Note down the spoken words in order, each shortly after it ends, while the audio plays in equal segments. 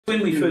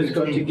When we first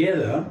got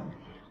together,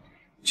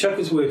 Chuck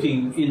was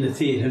working in the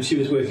theatre and she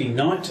was working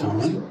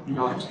nighttime, and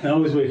I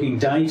was working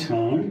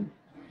daytime.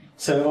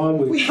 So I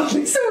would... We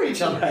hardly saw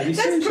each other.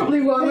 That's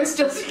probably why we're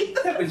still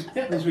together.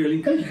 That was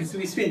really good because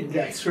we spent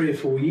about 3 or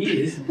 4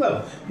 years,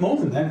 well, more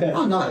than that,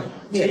 about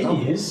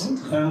 10 years.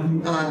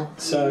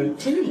 So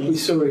 10 years. We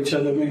saw each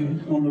other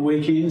on the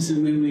weekends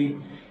and when we,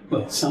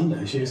 well,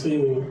 Sundays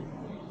usually. Or,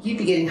 you'd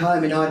be getting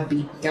home and I'd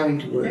be going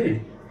to work. Yeah.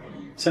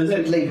 So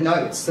I'd leave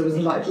notes. There was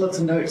like lots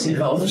of notes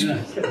involved.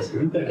 No, that was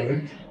good. That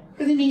worked.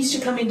 But then you used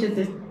to come into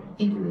the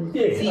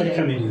theatre. I'd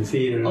come into the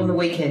theatre on the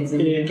weekends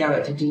and go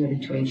out to dinner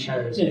between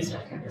shows and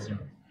stuff.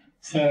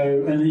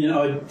 So, and then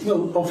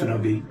often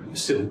I'd be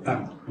still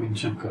up when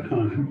Chuck got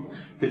home,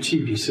 but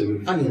she'd be sort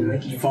of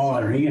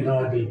firing and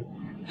I'd be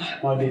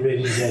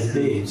ready to go to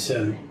bed.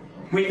 So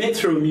we met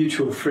through a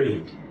mutual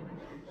friend.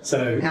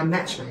 So our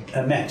matchmaker.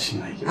 A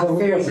matchmaker. Our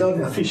fairy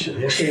godmother.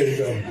 Officially, a fairy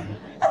godmother.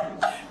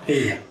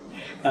 Yeah.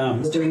 I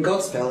was doing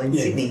Godspell in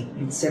Sydney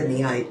in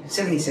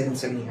 77,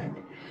 78.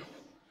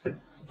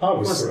 I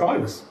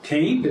was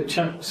keen, but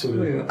Chuck sort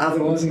of... We were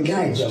otherwise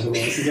engaged. She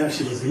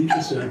wasn't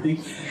interested, I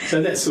think.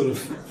 So that sort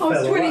of I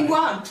was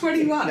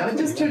 21. I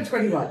just turned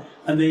 21.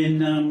 And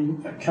then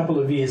a couple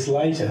of years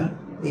later...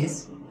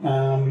 Yes.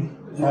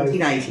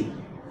 1980.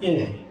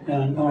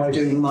 I was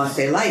doing My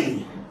Fair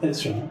Lady.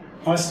 That's right.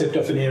 I stepped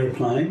off an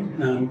aeroplane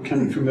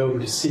coming from Melbourne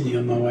to Sydney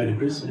on my way to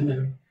Brisbane,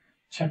 and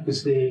Chuck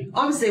was there.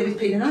 I was there with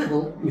Peter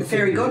Noble, the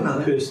fairy godmother.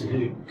 The person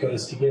who got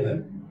us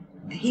together.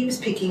 He was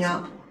picking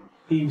up...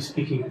 He was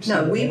picking up...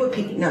 No, we were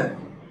picking... No.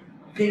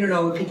 Peter and I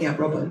were picking up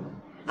Robert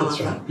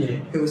Arthur,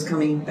 who was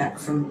coming back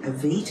from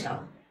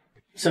Evita.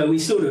 So we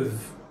sort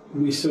of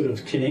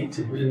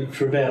connected. And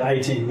for about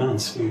 18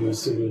 months, we were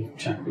sort of...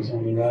 Chuck was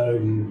on the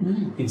road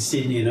and in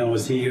Sydney and I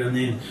was here, and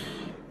then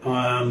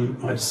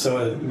I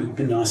decided it would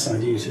be a nice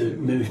idea to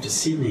move to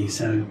Sydney,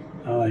 so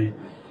I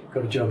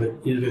got a job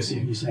at University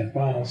of New South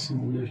Wales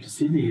and moved to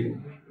Sydney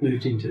and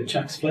moved into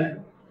Chuck's flat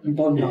in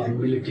Bondi. And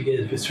we lived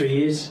together for 3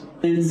 years.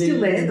 And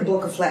still there, the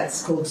block of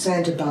flats called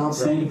Santa Barbara.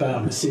 Santa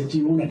Barbara said, "Do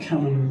you want to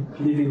come and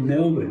live in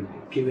Melbourne?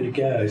 Give it a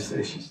go."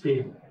 So she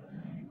said,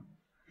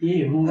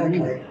 "Yeah, why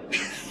not?"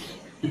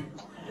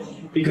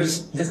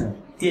 Because this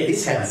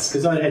house,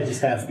 because I had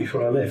this house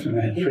before I left, and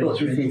I had friends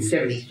with in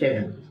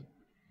 77.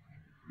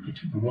 It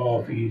took a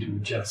while for you to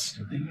adjust,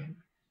 I think.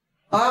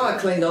 Oh, I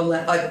cleaned all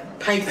that. I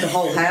painted the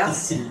whole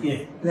house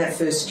in that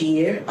first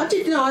year. I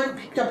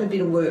picked up a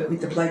bit of work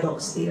with the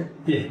Playbox Theatre.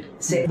 Yeah.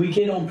 We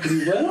get on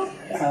pretty well.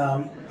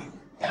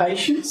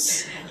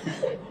 Patience,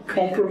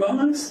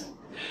 compromise,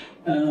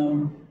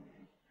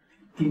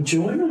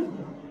 enjoyment.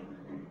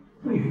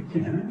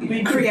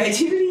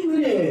 Creativity.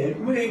 Yeah,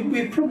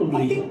 we're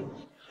probably...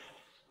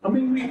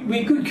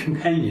 we're good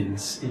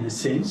companions in a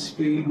sense.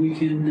 We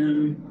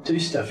can do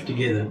stuff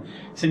together.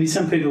 So, I mean,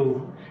 some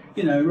people,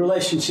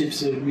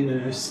 relationships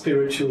are,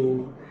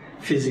 spiritual,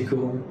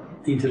 physical,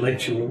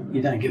 intellectual.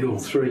 You don't get all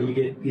three. You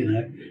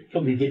get,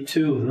 probably get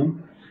 2 of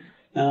them.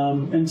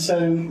 And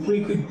so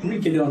we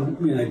get on,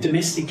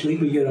 domestically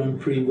we get on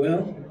pretty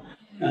well.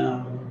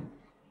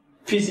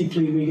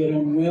 Physically we get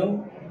on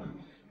well.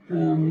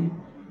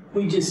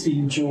 We just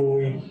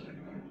enjoy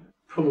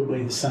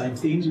probably the same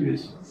things. We're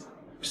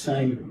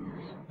same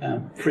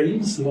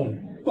friends.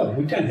 Well,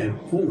 we don't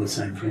have all the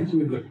same friends.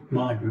 We've got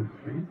my group of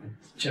friends,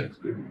 Chuck's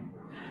group.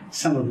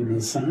 Some of them are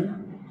the same.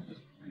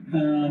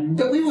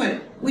 But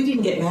we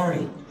didn't get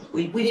married.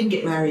 We didn't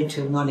get married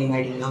till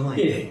 1989.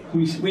 Yeah,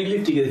 we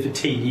lived together for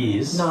 10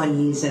 years. 9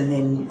 years, and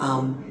then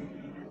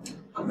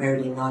got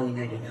married in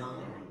 1989.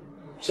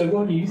 So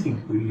why do you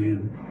think we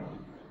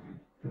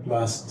have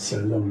lasted so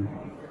long?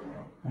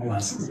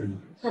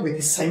 Probably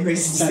the same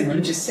reasons that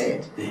you just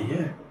said.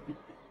 Yeah.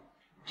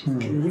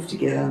 Can live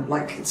together,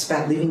 it's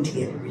about living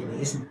together,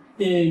 really, isn't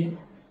it?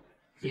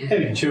 Yeah.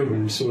 Having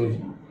children sort of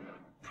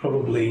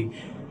probably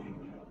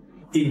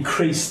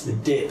increased the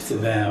depth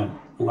of our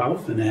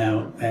love and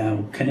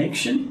our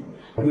connection.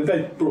 We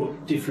both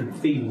brought different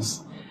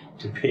things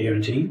to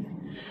parenting,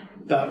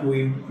 but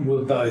we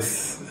were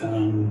both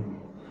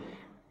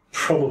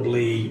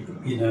probably,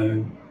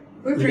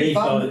 we're pretty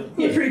fun.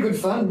 We're pretty good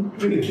fun.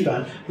 Pretty good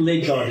fun.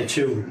 Led by the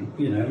children,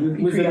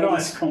 with a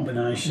nice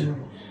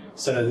combination.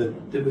 So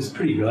that it was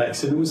pretty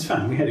relaxed and it was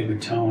fun. We had a good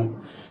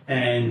time,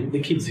 and the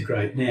kids are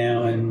great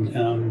now, and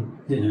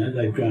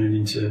they've grown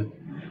into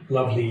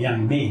lovely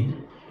young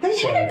men. They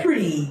had a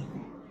pretty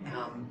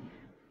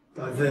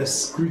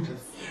diverse group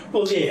of...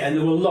 Well, yeah, and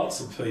there were lots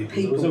of people.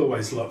 There was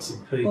always lots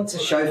of people. Lots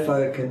of show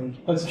folk and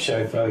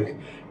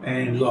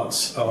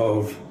lots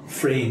of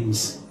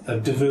friends, a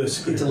diverse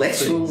group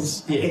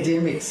intellectuals, of friends.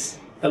 Academics.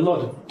 A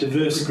lot of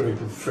diverse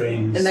group of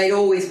friends. And they'd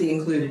always be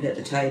included at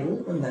the table,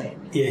 wouldn't they?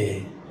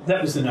 Yeah, that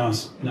was the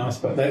nice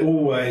part. There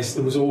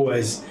was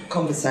always...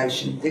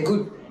 Conversation. They're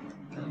good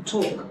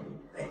talk.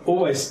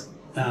 Always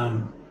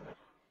the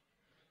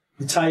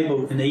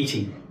table and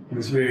eating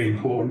was very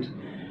important.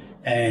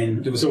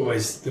 And there was a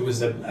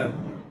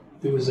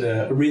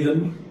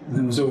rhythm, and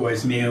there was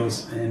always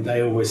meals, and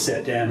they always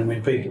sat down, and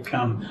when people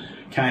come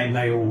came,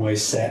 they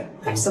always sat.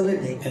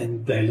 Absolutely.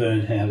 And they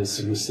learned how to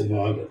sort of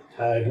survive at the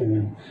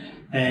table,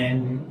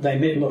 and they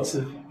met lots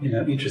of,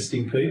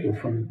 interesting people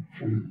from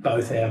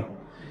both our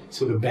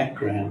sort of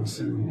backgrounds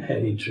and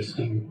had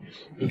interesting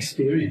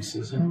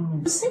experiences. I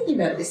was thinking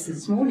about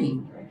this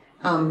morning,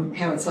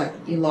 how it's like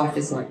your life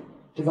is like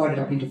divided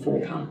up into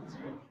 4 parts.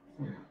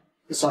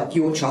 It's like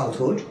your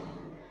childhood,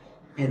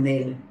 and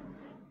then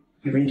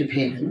your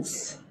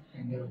independence,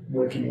 and you're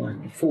working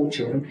like with 4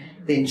 children,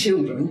 then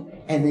children,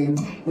 and then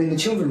when the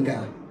children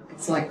go,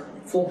 it's like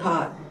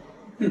 4-part.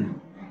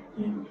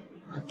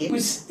 It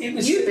was.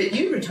 But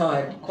you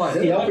retired quite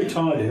early. Yeah, I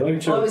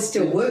retired. I was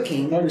still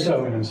working. I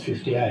retired when I was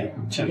 58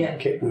 and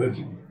kept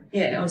working.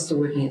 Yeah, I was still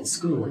working at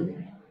school,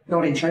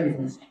 not in show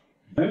business.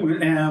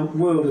 Our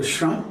world has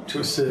shrunk to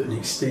a certain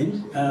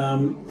extent,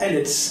 and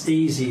it's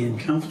easy and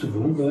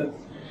comfortable, but,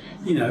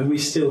 we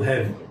still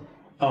have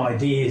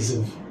ideas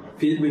of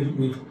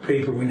with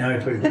people, we know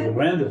people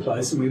around the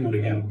place, and we want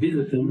to go and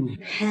visit them.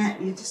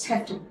 You just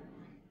have to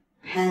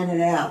pan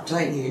it out,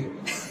 don't you?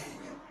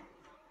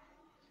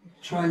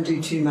 Try and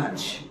do too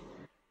much.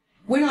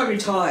 When I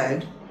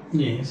retired,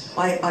 yes,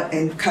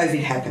 and COVID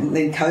happened.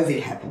 Then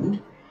COVID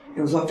happened.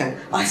 It was lockdown.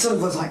 I sort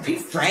of was like a bit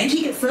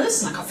frantic at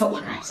first. Like I felt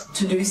like I had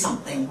to do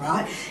something,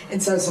 right?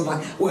 And so I'm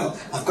like, well,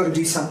 I've got to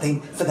do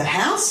something for the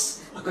house.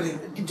 I've got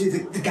to do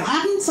the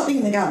garden, something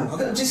in the garden. I've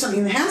got to do something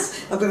in the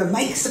house. I've got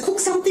to cook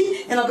something,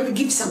 and I've got to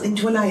give something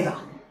to a neighbour.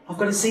 I've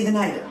got to see the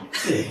neighbour.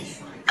 Yeah.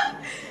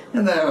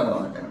 And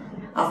then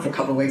after a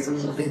couple of weeks, it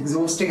was a bit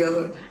exhausting. I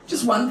thought,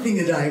 just one thing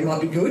a day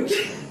might be good.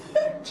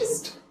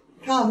 Just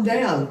calm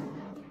down.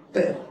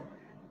 But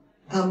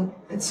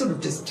it's sort of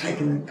just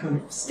taken a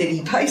kind of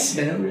steady pace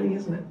now, really,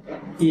 isn't it?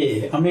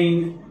 Yeah, I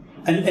mean,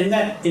 and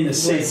that, in a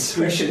sense,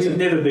 we've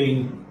never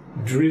been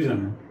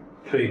driven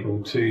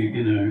people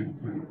to,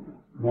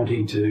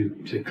 wanting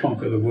to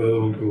conquer the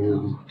world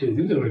or do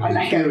things. We've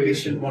been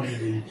curious and wanting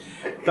to,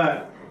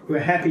 but we're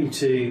happy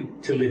to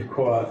live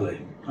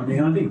quietly. I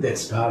mean, I think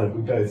that's part of it.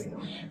 We're both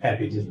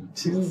happy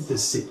to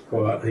sit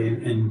quietly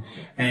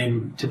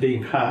and to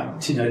be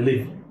part,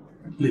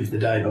 live the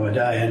day by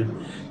day.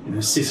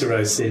 And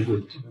Cicero said,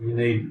 "What you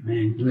need,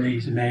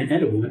 a man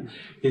and a woman,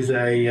 is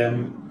a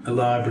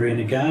library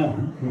and a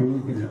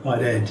garden."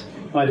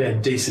 I'd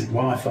add decent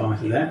Wi-Fi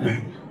to that,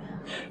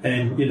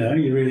 and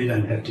you really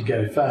don't have to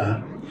go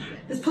far.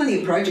 There's plenty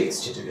of projects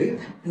to do,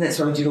 and that's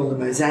why I did all the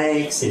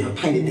mosaics, and I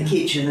painted the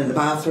kitchen and the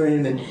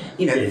bathroom, and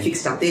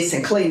fixed up this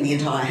and cleaned the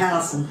entire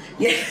house, and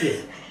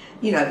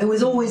there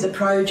was always a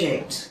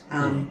project,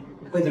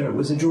 whether it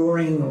was a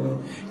drawing or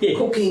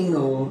cooking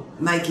or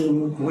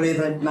making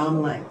whatever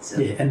marmalades.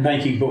 And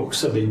making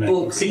books. I've been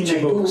making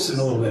picture books and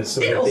all that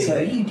sort of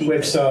thing. You did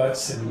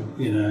websites and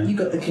you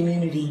got the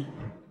community.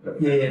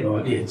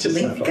 Just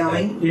link stuff like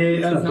going. That. Yeah,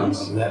 and I've done a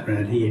lot of that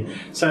around here.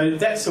 So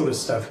that sort of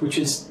stuff, which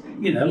is,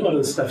 a lot of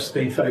the stuff's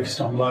been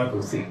focused on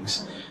local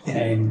things,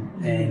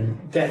 and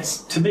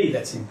that's, to me,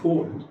 that's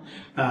important.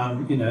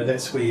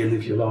 That's where you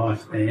live your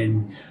life,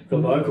 and the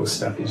local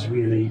stuff is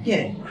really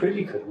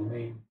critical. I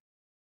mean,